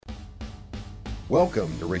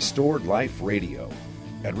Welcome to Restored Life Radio.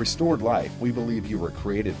 At Restored Life, we believe you were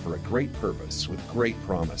created for a great purpose with great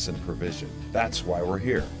promise and provision. That's why we're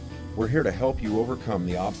here. We're here to help you overcome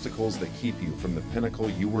the obstacles that keep you from the pinnacle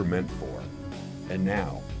you were meant for. And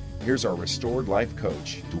now, here's our Restored Life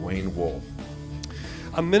coach, Dwayne Wolf.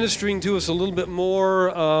 I'm ministering to us a little bit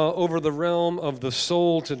more over the realm of the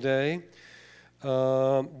soul today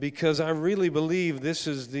because I really believe this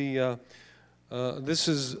is the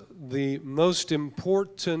most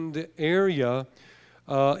important area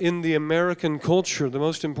in the American culture, the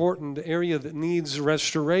most important area that needs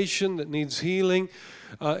restoration, that needs healing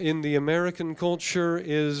in the American culture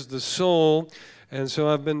is the soul. And so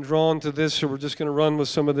I've been drawn to this, so we're just going to run with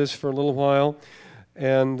some of this for a little while.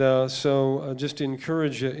 And so just to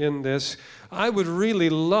encourage you in this. I would really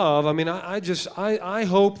love, I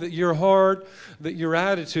hope that your heart, that your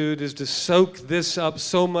attitude is to soak this up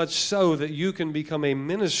so much so that you can become a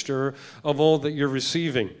minister of all that you're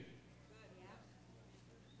receiving.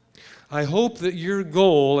 I hope that your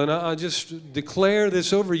goal, and I just declare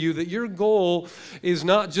this over you, that your goal is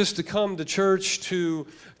not just to come to church to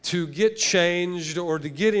get changed or to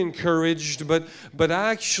get encouraged, but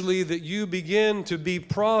actually that you begin to be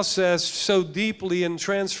processed so deeply in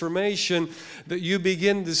transformation that you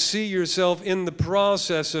begin to see yourself in the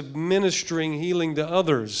process of ministering healing to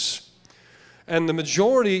others. And the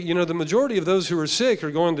majority of those who are sick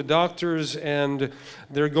are going to doctors and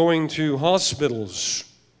they're going to hospitals.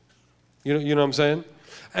 You know what I'm saying?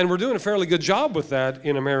 And we're doing a fairly good job with that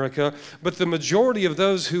in America, but the majority of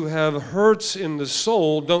those who have hurts in the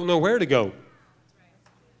soul don't know where to go.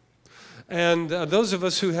 And those of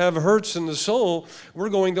us who have hurts in the soul, we're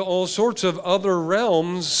going to all sorts of other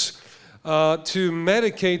realms to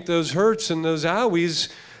medicate those hurts and those owies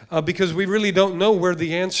because we really don't know where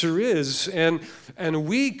the answer is. And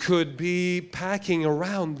we could be packing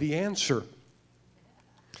around the answer.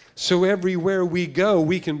 So everywhere we go,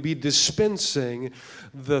 we can be dispensing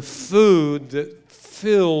the food that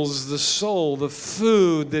fills the soul, the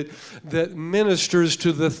food that ministers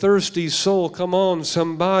to the thirsty soul. Come on,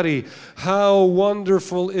 somebody. How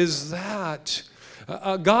wonderful is that?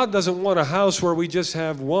 God doesn't want a house where we just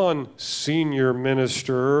have one senior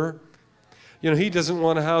minister. He doesn't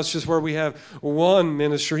want a house just where we have one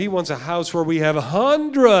minister. He wants a house where we have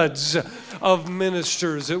hundreds of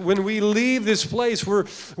ministers. That when we leave this place, we're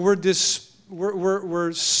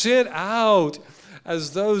sent out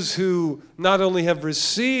as those who not only have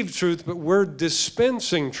received truth, but we're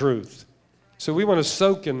dispensing truth. So we want to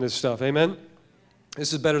soak in this stuff. Amen?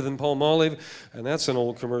 This is better than Palmolive, and that's an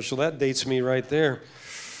old commercial. That dates me right there.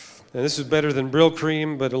 And this is better than Brill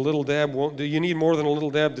Cream, but a little dab won't do. You need more than a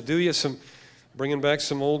little dab to do you. Bringing back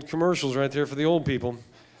some old commercials right there for the old people.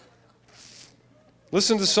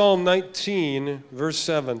 Listen to Psalm 19, verse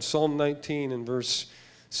 7. Psalm 19 and verse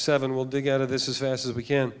 7. We'll dig out of this as fast as we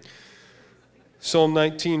can. Psalm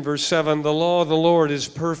 19, verse 7. The law of the Lord is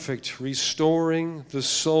perfect, restoring the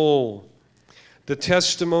soul. The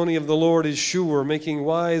testimony of the Lord is sure, making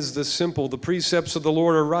wise the simple. The precepts of the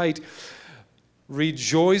Lord are right,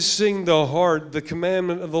 rejoicing the heart. The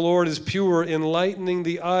commandment of the Lord is pure, enlightening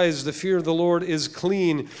the eyes. The fear of the Lord is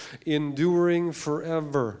clean, enduring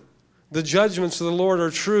forever. The judgments of the Lord are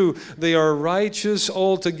true. They are righteous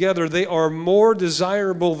altogether. They are more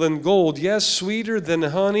desirable than gold, yes, sweeter than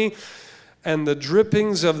honey, and the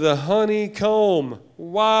drippings of the honeycomb.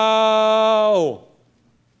 Wow!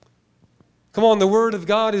 Come on, the Word of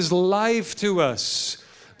God is life to us.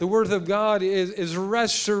 The Word of God is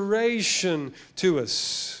restoration to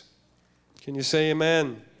us. Can you say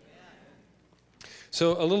amen?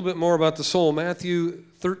 So a little bit more about the soul. Matthew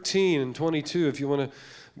 13 and 22, if you want to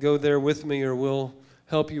go there with me, or we'll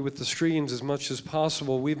help you with the screens as much as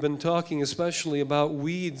possible. We've been talking especially about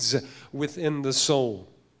weeds within the soul.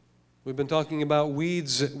 We've been talking about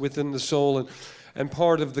weeds within the soul, and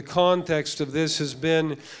part of the context of this has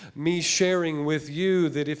been me sharing with you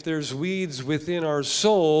that if there's weeds within our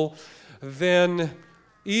soul, then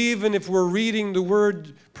even if we're reading the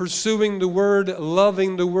Word, pursuing the Word,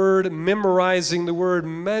 loving the Word, memorizing the Word,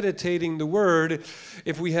 meditating the Word,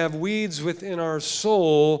 if we have weeds within our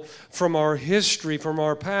soul from our history, from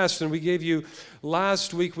our past, and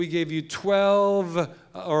last week we gave you 12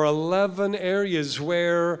 or 11 areas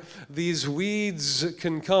where these weeds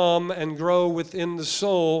can come and grow within the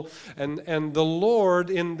soul. And the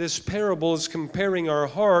Lord in this parable is comparing our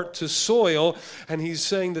heart to soil, and He's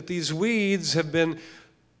saying that these weeds have been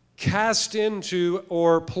cast into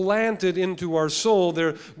or planted into our soul.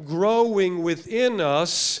 They're growing within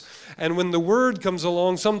us, And when the Word comes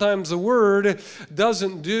along, sometimes the Word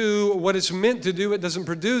doesn't do what it's meant to do. It doesn't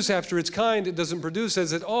produce after its kind. It doesn't produce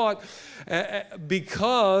as it ought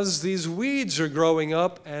because these weeds are growing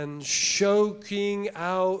up and choking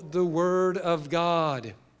out the Word of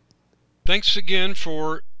God. Thanks again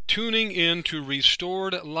for tuning in to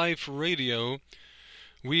Restored Life Radio.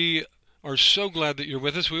 We are so glad that you're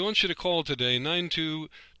with us. We want you to call today,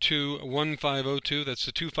 922-1502. That's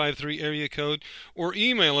the 253 area code. Or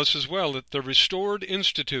email us as well at the Restored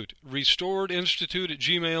Institute. Restored Institute at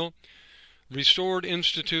Gmail. Restored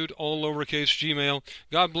Institute, all lowercase, Gmail.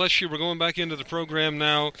 God bless you. We're going back into the program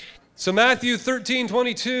now. So Matthew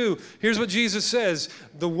 13:22, here's what Jesus says.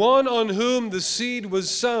 The one on whom the seed was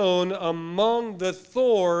sown among the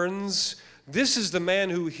thorns, this is the man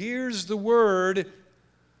who hears the word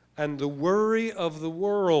and the worry of the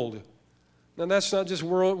world. Now that's not just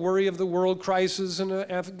worry of the world crisis in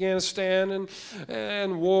Afghanistan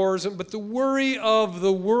and wars, but the worry of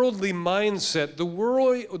the worldly mindset, the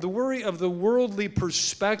worry of the worldly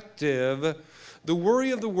perspective, the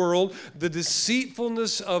worry of the world, the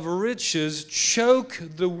deceitfulness of riches choke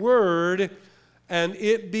the word and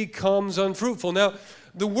it becomes unfruitful. Now,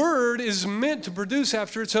 the word is meant to produce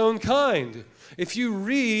after its own kind. If you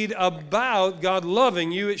read about God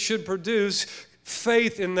loving you, it should produce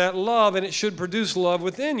faith in that love, and it should produce love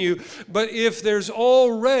within you. But if there's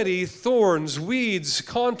already thorns, weeds,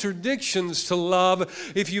 contradictions to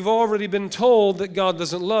love, if you've already been told that God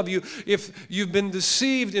doesn't love you, if you've been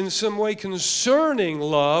deceived in some way concerning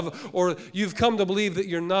love, or you've come to believe that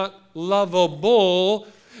you're not lovable,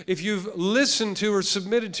 if you've listened to or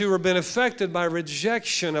submitted to or been affected by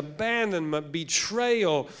rejection, abandonment,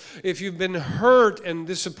 betrayal, if you've been hurt and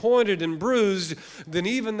disappointed and bruised, then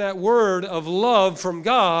even that word of love from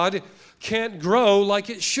God can't grow like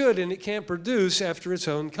it should, and it can't produce after its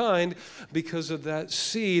own kind because of that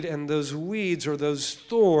seed and those weeds or those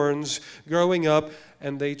thorns growing up,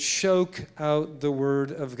 and they choke out the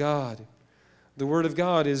word of God. The Word of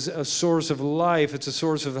God is a source of life. It's a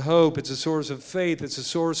source of hope. It's a source of faith. It's a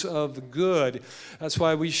source of good. That's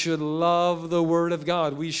why we should love the Word of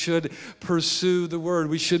God. We should pursue the Word.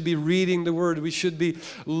 We should be reading the Word. We should be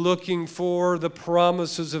looking for the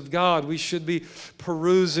promises of God. We should be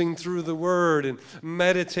perusing through the Word and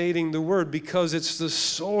meditating the Word because it's the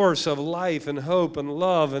source of life and hope and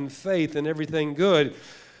love and faith and everything good.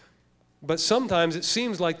 But sometimes it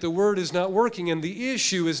seems like the Word is not working, and the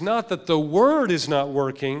issue is not that the Word is not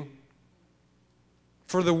working,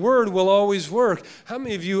 for the Word will always work. How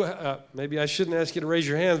many of you, maybe I shouldn't ask you to raise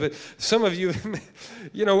your hands, but some of you,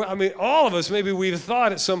 all of us, maybe we've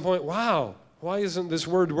thought at some point, wow, why isn't this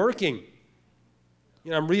Word working?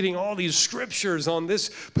 I'm reading all these scriptures on this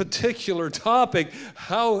particular topic.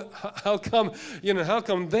 How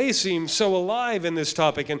come they seem so alive in this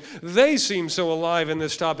topic, and they seem so alive in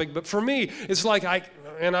this topic? But for me, it's like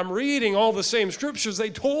I'm reading all the same scriptures they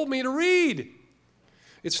told me to read.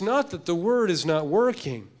 It's not that the word is not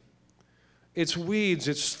working. It's weeds,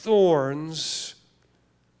 it's thorns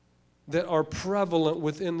that are prevalent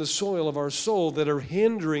within the soil of our soul that are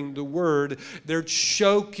hindering the word. They're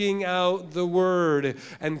choking out the word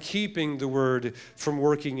and keeping the word from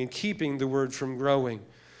working and keeping the word from growing.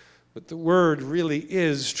 But the word really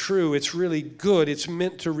is true. It's really good. It's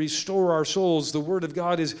meant to restore our souls. The word of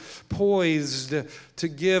God is poised to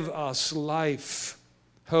give us life,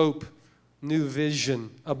 hope, new vision,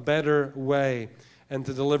 a better way, and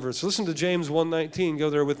to deliver us. Listen to James 1:19. Go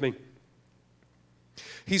there with me.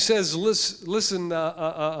 He says, listen,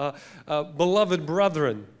 beloved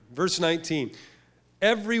brethren, verse 19,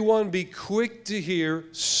 everyone be quick to hear,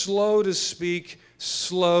 slow to speak,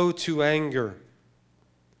 slow to anger.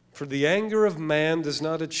 For the anger of man does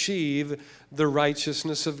not achieve the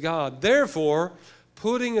righteousness of God. Therefore,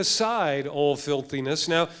 putting aside all filthiness.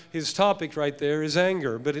 Now, his topic right there is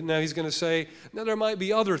anger, but now he's going to say, now there might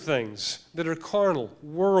be other things that are carnal,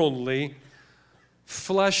 worldly,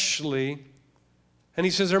 fleshly. And he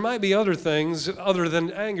says there might be other things other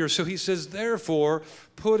than anger. So he says, therefore,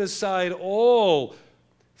 put aside all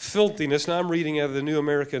filthiness. Now I'm reading out of the New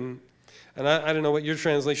American, and I don't know what your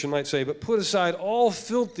translation might say, but put aside all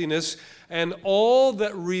filthiness and all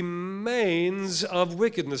that remains of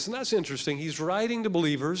wickedness. And that's interesting. He's writing to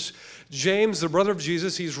believers. James, the brother of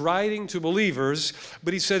Jesus, he's writing to believers,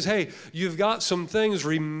 but he says, hey, you've got some things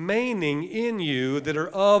remaining in you that are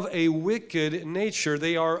of a wicked nature.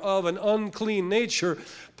 They are of an unclean nature.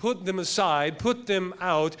 Put them aside, put them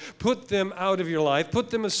out of your life, put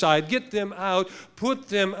them aside, get them out, put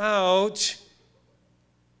them out,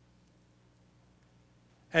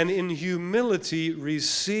 and in humility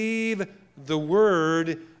receive the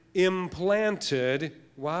word implanted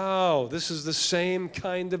Wow, this is the same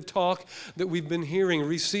kind of talk that we've been hearing.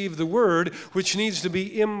 Receive the word, which needs to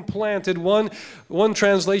be implanted. One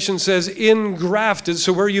translation says engrafted,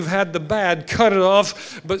 so where you've had the bad, cut it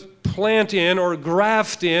off, but plant in or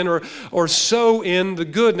graft in or sow in the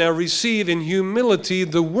good. Now receive in humility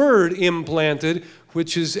the word implanted,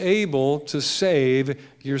 which is able to save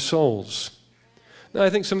your souls. Now, I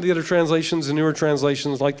think some of the other translations, the newer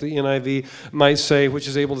translations like the NIV, might say, which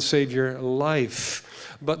is able to save your life.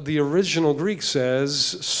 But the original Greek says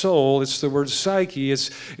soul. It's the word psyche.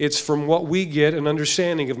 It's from what we get an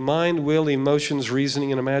understanding of mind, will, emotions,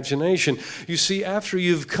 reasoning, and imagination. You see, after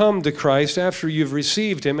you've come to Christ, after you've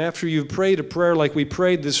received Him, after you've prayed a prayer like we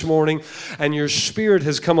prayed this morning, and your spirit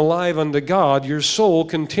has come alive unto God, your soul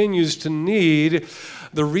continues to need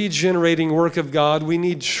the regenerating work of God. We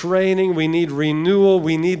need training. We need renewal.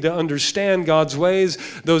 We need to understand God's ways,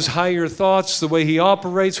 those higher thoughts, the way He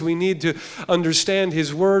operates. We need to understand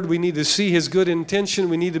His Word. We need to see His good intention.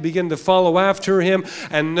 We need to begin to follow after Him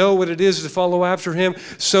and know what it is to follow after Him.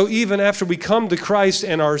 So even after we come to Christ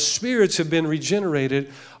and our spirits have been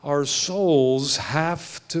regenerated, our souls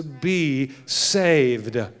have to be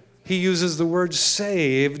saved. He uses the word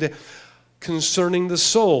saved concerning the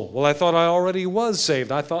soul. Well, I thought I already was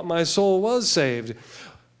saved. I thought my soul was saved.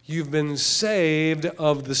 You've been saved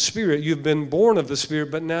of the Spirit. You've been born of the Spirit,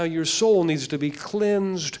 but now your soul needs to be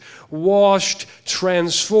cleansed, washed,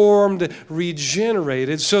 transformed,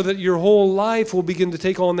 regenerated, so that your whole life will begin to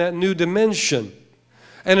take on that new dimension.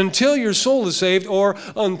 And until your soul is saved, or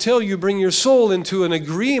until you bring your soul into an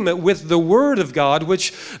agreement with the Word of God,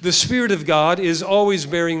 which the Spirit of God is always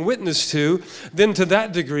bearing witness to, then to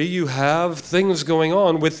that degree you have things going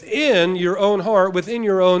on within your own heart, within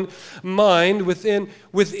your own mind, within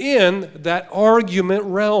that argument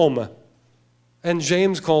realm. And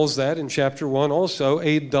James calls that in chapter 1 also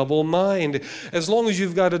a double mind. As long as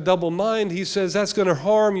you've got a double mind, he says that's going to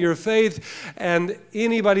harm your faith, and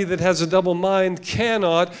anybody that has a double mind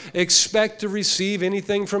cannot expect to receive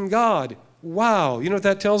anything from God. Wow, you know what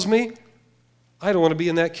that tells me? I don't want to be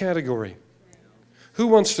in that category. Who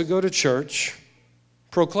wants to go to church,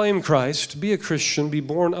 proclaim Christ, be a Christian, be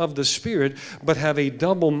born of the Spirit, but have a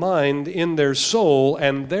double mind in their soul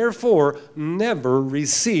and therefore never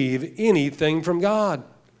receive anything from God?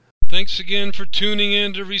 Thanks again for tuning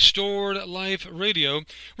in to Restored Life Radio.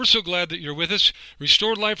 We're so glad that you're with us.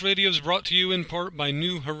 Restored Life Radio is brought to you in part by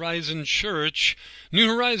New Horizon Church.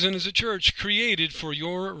 New Horizon is a church created for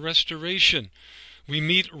your restoration. We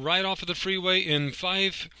meet right off of the freeway in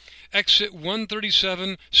Exit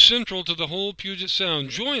 137, central to the whole Puget Sound.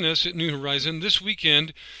 Join us at New Horizon this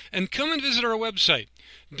weekend and come and visit our website,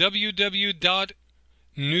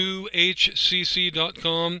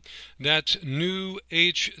 www.newhcc.com. That's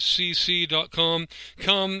newhcc.com.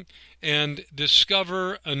 Come and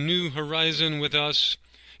discover a new horizon with us.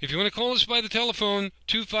 If you want to call us by the telephone,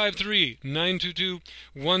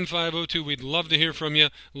 253-922-1502. We'd love to hear from you,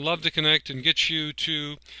 love to connect and get you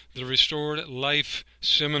to the Restored Life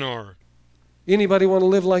Seminar. Anybody want to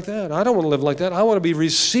live like that? I don't want to live like that. I want to be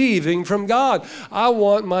receiving from God. I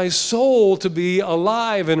want my soul to be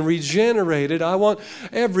alive and regenerated. I want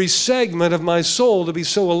every segment of my soul to be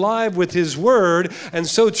so alive with His Word and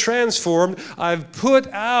so transformed. I've put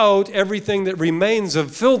out everything that remains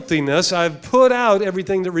of filthiness. I've put out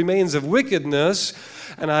everything that remains of wickedness.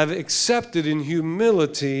 And I've accepted in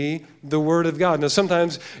humility the Word of God. Now,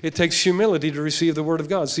 sometimes it takes humility to receive the Word of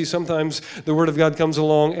God. See, sometimes the Word of God comes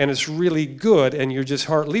along and it's really good and your just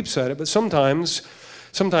heart leaps at it. But sometimes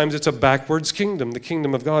it's a backwards kingdom. The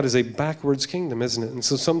kingdom of God is a backwards kingdom, isn't it? And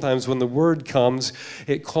so sometimes when the Word comes,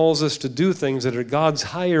 it calls us to do things that are God's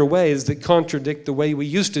higher ways that contradict the way we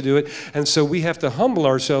used to do it. And so we have to humble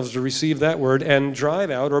ourselves to receive that Word and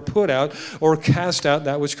drive out or put out or cast out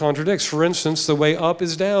that which contradicts. For instance, the way up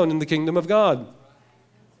is down in the kingdom of God.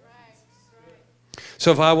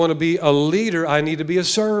 So if I want to be a leader, I need to be a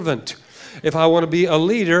servant. If I want to be a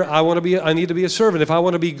leader, I need to be a servant. If I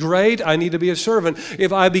want to be great, I need to be a servant.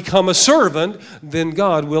 If I become a servant, then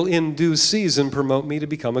God will in due season promote me to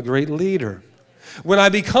become a great leader. When I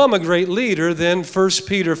become a great leader, then 1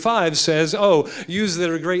 Peter 5 says, you that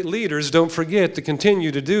are great leaders, don't forget to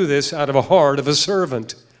continue to do this out of a heart of a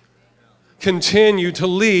servant. Continue to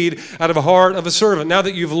lead out of a heart of a servant. Now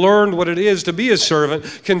that you've learned what it is to be a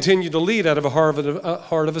servant, continue to lead out of a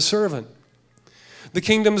heart of a servant. The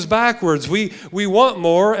kingdom's backwards. We want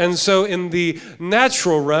more, and so in the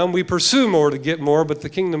natural realm, we pursue more to get more, but the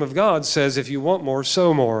kingdom of God says if you want more,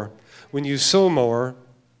 sow more. When you sow more,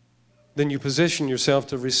 then you position yourself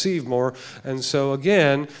to receive more. And so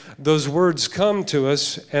again, those words come to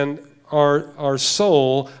us, and our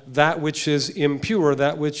soul, that which is impure,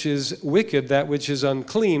 that which is wicked, that which is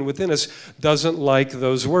unclean within us, doesn't like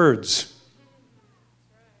those words.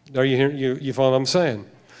 Are you hearing? You follow what I'm saying?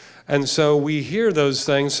 And so we hear those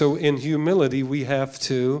things. So in humility, we have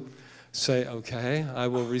to say, okay, I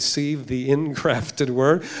will receive the engrafted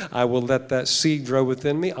word. I will let that seed grow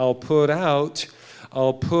within me. I'll put out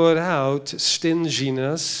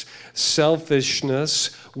stinginess,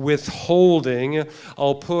 selfishness, withholding.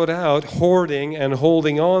 I'll put out hoarding and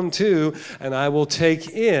holding on to, and I will take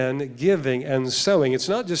in giving and sowing. It's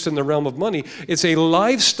not just in the realm of money. It's a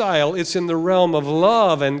lifestyle. It's in the realm of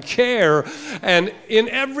love and care. And in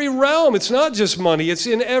every realm, it's not just money. It's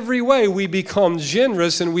in every way. We become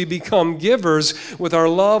generous and we become givers with our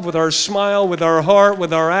love, with our smile, with our heart,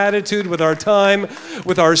 with our attitude, with our time,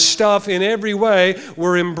 with our stuff. In every way,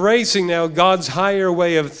 we're embracing now God's higher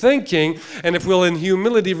way of thinking. And if we'll in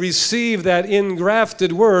humility receive that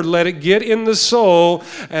engrafted word, let it get in the soul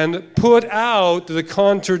and put out the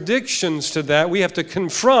contradictions to that. We have to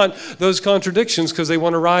confront those contradictions because they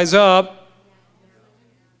want to rise up.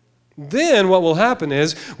 Then what will happen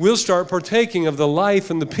is we'll start partaking of the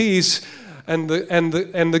life and the peace and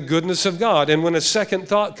the goodness of God. And when a second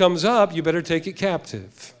thought comes up, you better take it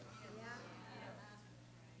captive.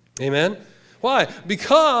 Amen? Why?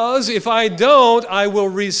 Because if I don't, I will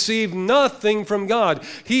receive nothing from God.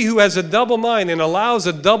 He who has a double mind and allows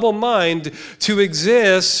a double mind to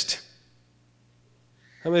exist.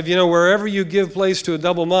 How many of you know wherever you give place to a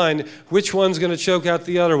double mind, which one's going to choke out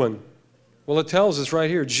the other one? Well, it tells us right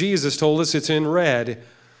here. Jesus told us it's in red.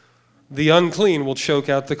 The unclean will choke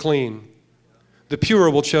out the clean. The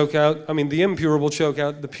impure will choke out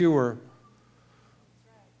the pure.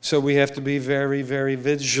 So we have to be very, very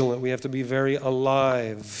vigilant. We have to be very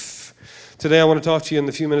alive. Today I want to talk to you in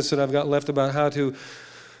the few minutes that I've got left about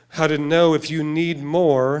how to know if you need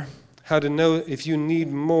more,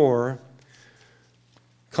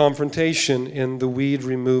 confrontation in the weed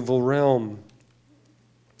removal realm.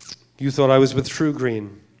 You thought I was with True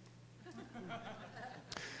Green.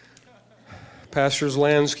 Pastor's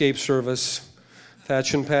Landscape Service,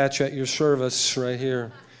 Thatch and Patch at your service right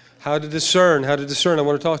here. How to discern. I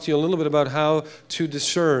want to talk to you a little bit about how to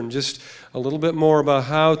discern. Just a little bit more about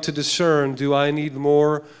how to discern. Do I need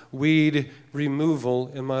more weed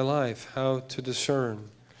removal in my life? How to discern.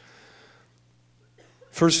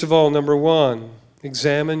 First of all, number one,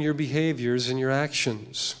 examine your behaviors and your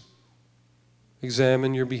actions.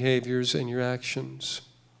 Examine your behaviors and your actions.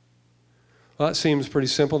 Well, that seems pretty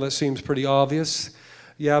simple. That seems pretty obvious.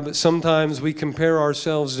 Yeah, but sometimes we compare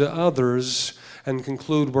ourselves to others and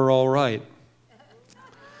conclude we're all right.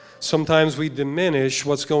 Sometimes we diminish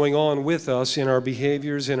what's going on with us in our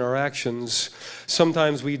behaviors, in our actions.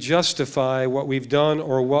 Sometimes we justify what we've done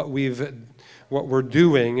or what we're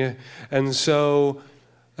doing. And so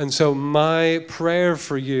my prayer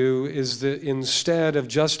for you is that instead of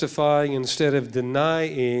justifying, instead of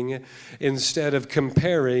denying, instead of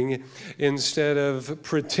comparing, instead of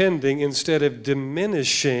pretending, instead of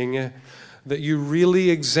diminishing, that you really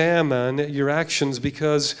examine your actions,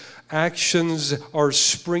 because actions are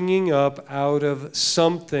springing up out of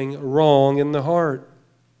something wrong in the heart.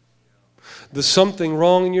 The something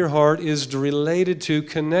wrong in your heart is related to,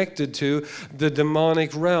 connected to the demonic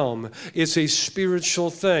realm. It's a spiritual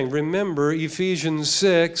thing. Remember Ephesians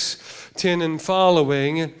 6:10 and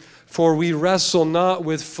following. For we wrestle not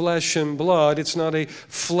with flesh and blood. It's not a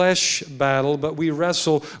flesh battle, but we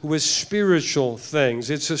wrestle with spiritual things.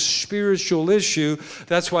 It's a spiritual issue.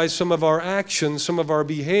 That's why some of our actions, some of our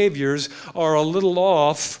behaviors are a little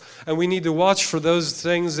off, and we need to watch for those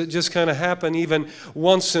things that just kind of happen even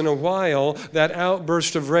once in a while. That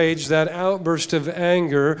outburst of rage, that outburst of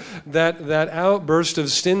anger, that outburst of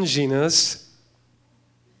stinginess,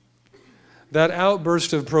 that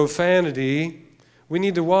outburst of profanity. We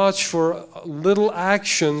need to watch for little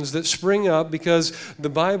actions that spring up, because the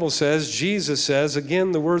Bible says, Jesus says,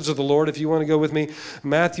 again, the words of the Lord, if you want to go with me,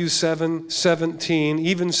 Matthew 7:17,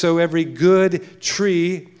 even so every good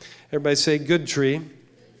tree, everybody say good tree.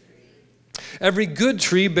 Every good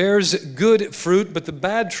tree bears good fruit, but the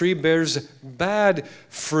bad tree bears bad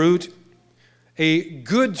fruit. A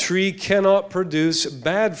good tree cannot produce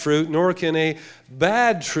bad fruit, nor can a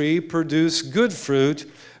bad tree produce good fruit.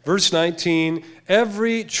 Verse 19,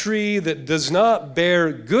 every tree that does not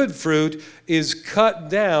bear good fruit is cut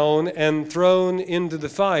down and thrown into the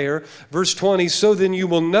fire. Verse 20, so then you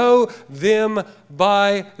will know them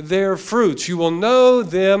by their fruits. You will know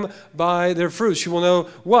them by their fruits. You will know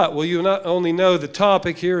what? Well, you will not only know the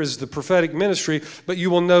topic here is the prophetic ministry, but you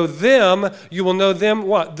will know them. You will know them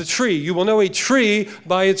what? The tree. You will know a tree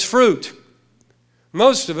by its fruit.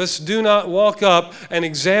 Most of us do not walk up and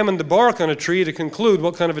examine the bark on a tree to conclude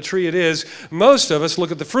what kind of a tree it is. Most of us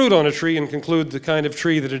look at the fruit on a tree and conclude the kind of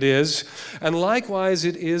tree that it is. And likewise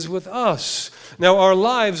it is with us. Now, our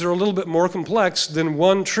lives are a little bit more complex than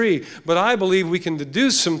one tree, but I believe we can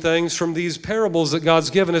deduce some things from these parables that God's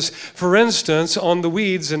given us. For instance, on the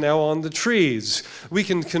weeds and now on the trees. We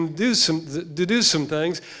can deduce some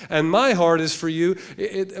things, and my heart for you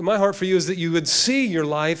is that you would see your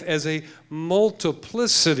life as a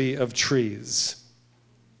multiplicity of trees.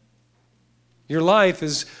 Your life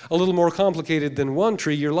is a little more complicated than one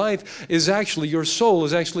tree. Your soul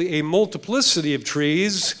is actually a multiplicity of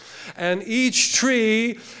trees, and each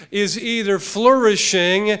tree is either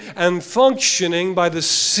flourishing and functioning by the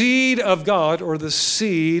seed of God or the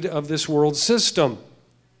seed of this world system.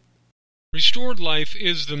 Restored Life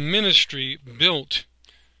is the ministry built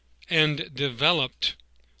and developed,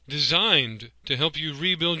 designed to help you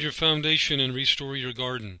rebuild your foundation and restore your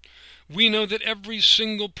garden. We know that every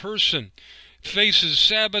single person faces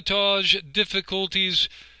sabotage, difficulties,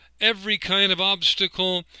 every kind of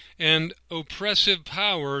obstacle and oppressive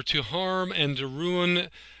power to harm and to ruin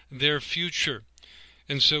their future.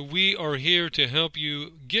 And so we are here to help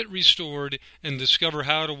you get restored and discover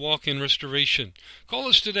how to walk in restoration. Call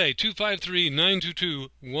us today,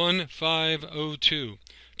 253-922-1502.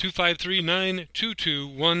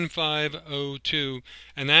 253-922-1502,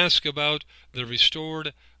 and ask about the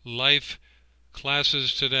Restored Life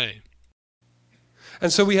classes today. And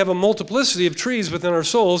so we have a multiplicity of trees within our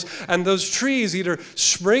souls, and those trees either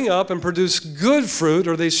spring up and produce good fruit,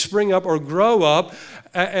 or they spring up or grow up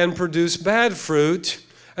and produce bad fruit.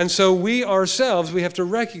 And so we ourselves, we have to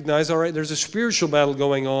recognize, all right, there's a spiritual battle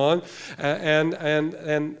going on,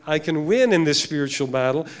 and I can win in this spiritual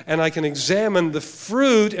battle, and I can examine the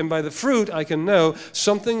fruit, and by the fruit I can know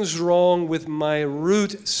something's wrong with my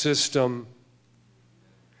root system.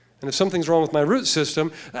 And if something's wrong with my root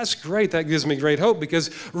system, that's great. That gives me great hope,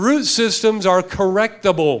 because root systems are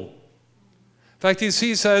correctable. In fact, he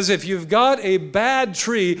says if you've got a bad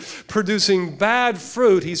tree producing bad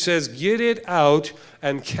fruit, he says, get it out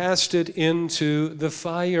and cast it into the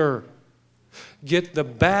fire. Get the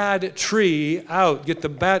bad tree out.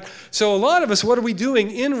 So a lot of us, what are we doing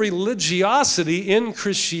in religiosity, in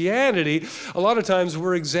Christianity? A lot of times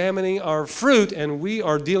we're examining our fruit, and we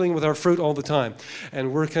are dealing with our fruit all the time.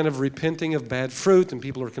 And we're kind of repenting of bad fruit, and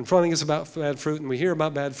people are confronting us about bad fruit, and we hear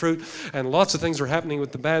about bad fruit, and lots of things are happening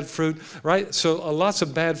with the bad fruit, right? So lots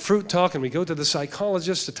of bad fruit talk, and we go to the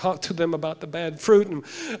psychologist to talk to them about the bad fruit, and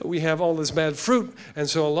we have all this bad fruit. And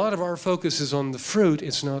so a lot of our focus is on the fruit.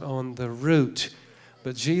 It's not on the root.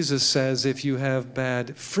 But Jesus says if you have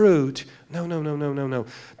bad fruit, no.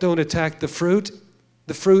 Don't attack the fruit.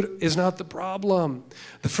 The fruit is not the problem.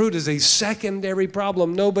 The fruit is a secondary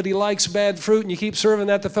problem. Nobody likes bad fruit, and you keep serving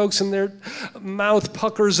that to folks, and their mouth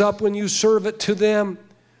puckers up when you serve it to them.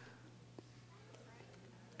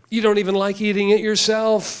 You don't even like eating it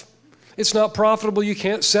yourself. It's not profitable. You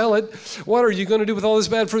can't sell it. What are you going to do with all this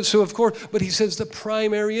bad fruit? So, of course, but he says the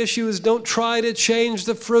primary issue is don't try to change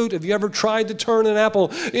the fruit. Have you ever tried to turn an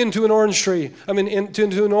apple into an orange tree?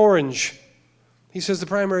 Into an orange. He says the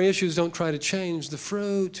primary issue is don't try to change the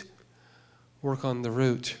fruit. Work on the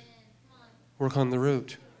root. Work on the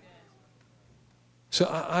root. So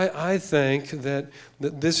I think that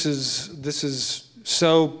this is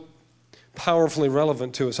so powerfully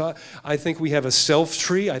relevant to us. I think we have a self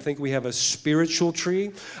tree. I think we have a spiritual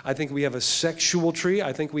tree. I think we have a sexual tree.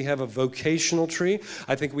 I think we have a vocational tree.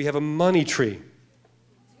 I think we have a money tree.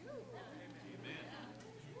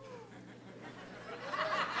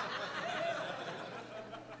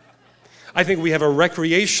 I think we have a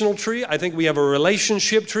recreational tree. I think we have a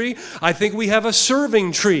relationship tree. I think we have a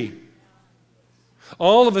serving tree.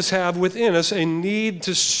 All of us have within us a need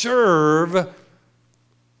to serve.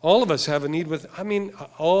 All of us have a need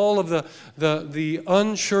all of the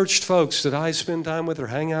unchurched folks that I spend time with or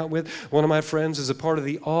hang out with. One of my friends is a part of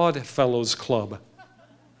the Odd Fellows Club.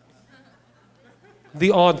 The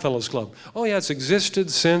Odd Fellows Club. Oh yeah, it's existed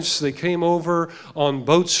since they came over on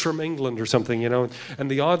boats from England or something, And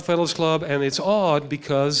the Odd Fellows Club, and it's odd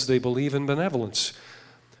because they believe in benevolence.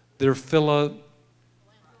 They're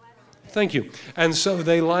Thank you. And so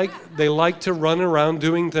they like to run around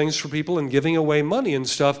doing things for people and giving away money and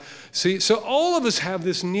stuff. See, so all of us have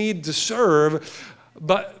this need to serve,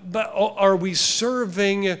 but are we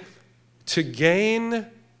serving to gain?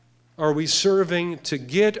 Are we serving to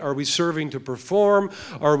get? Are we serving to perform?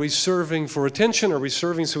 Are we serving for attention? Are we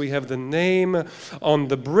serving so we have the name on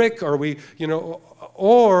the brick? Are we,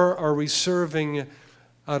 or are we serving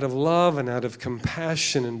out of love and out of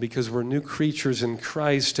compassion, and because we're new creatures in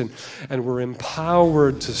Christ, and we're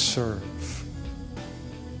empowered to serve.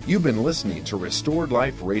 You've been listening to Restored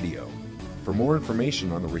Life Radio. For more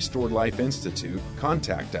information on the Restored Life Institute,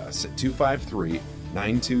 contact us at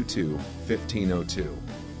 253-922-1502.